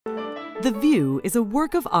The view is a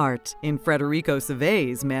work of art in Frederico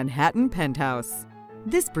Seve's Manhattan Penthouse.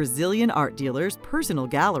 This Brazilian art dealer's personal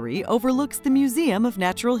gallery overlooks the Museum of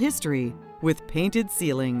Natural History, with painted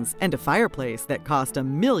ceilings and a fireplace that cost $1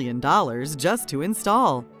 million just to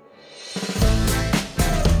install.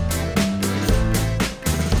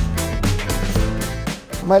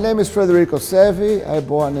 My name is Frederico Seve. I was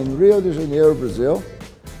born in Rio de Janeiro, Brazil.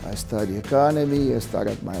 I studied economy. I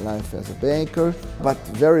started my life as a banker, but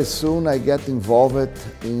very soon I get involved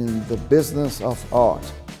in the business of art.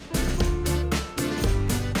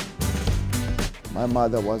 My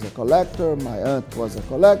mother was a collector, my aunt was a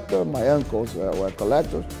collector, my uncles were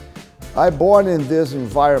collectors. I was born in this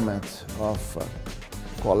environment of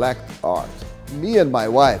collect art. Me and my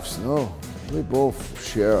wife, we both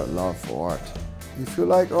share a love for art. If you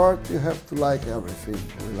like art, you have to like everything.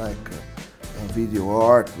 We like video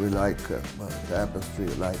art, we like tapestry,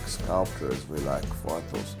 we like sculptures, we like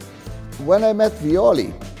photos. When I met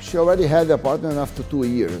Violi, she already had the apartment after 2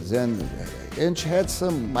 years, and she had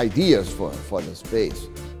some ideas for the space.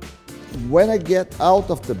 When I get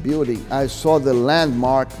out of the building, I saw the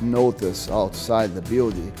landmark notice outside the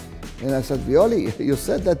building, and I said, Violi, you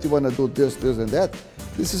said that you want to do this, this, and that.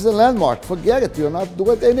 This is a landmark. Forget it. You're not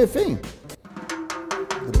doing anything.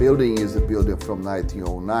 The building is a building from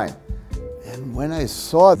 1909. And when I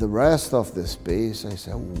saw the rest of the space, I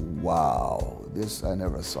said, wow, this I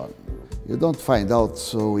never saw. You don't find out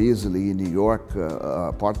so easily in New York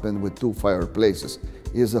apartment with 2 fireplaces.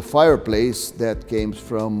 It's a fireplace that came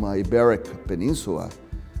from Iberic Peninsula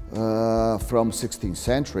from 16th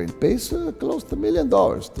century. It pays close to $1 million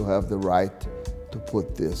to have the right to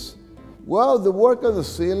put this. Well, the work on the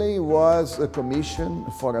ceiling was a commission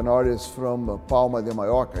for an artist from Palma de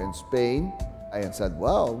Mallorca in Spain. I said,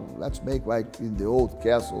 well, let's make like in the old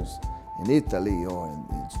castles in Italy or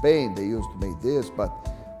in Spain, they used to make this, but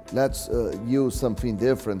let's use something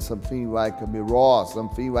different, something like a mirror,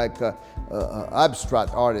 something like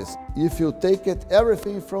abstract artist. If you take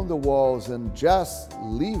everything from the walls and just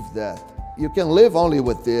leave that, you can live only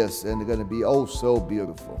with this and it's going to be oh so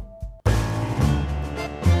beautiful.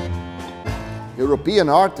 European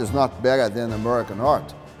art is not better than American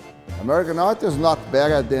art. American art is not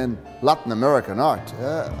better than Latin American art.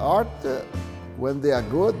 When they are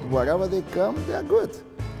good, wherever they come, they are good.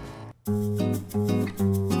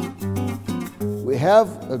 We have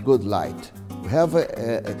a good light. We have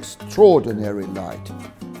an extraordinary light,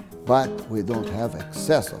 but we don't have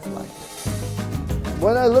excessive light.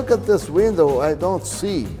 When I look at this window, I don't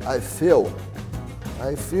see, I feel.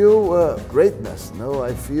 I feel greatness,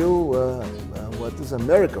 I feel what is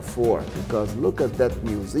America for, because look at that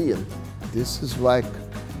museum. This is like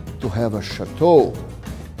to have a chateau,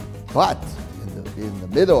 but in the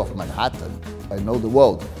middle of Manhattan. I know the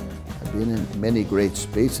world. I've been in many great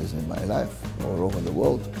spaces in my life, all over the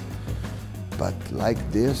world, but like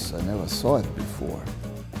this, I never saw it before.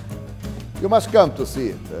 You must come to see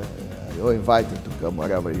it. You're invited to come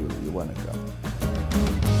wherever you want to come.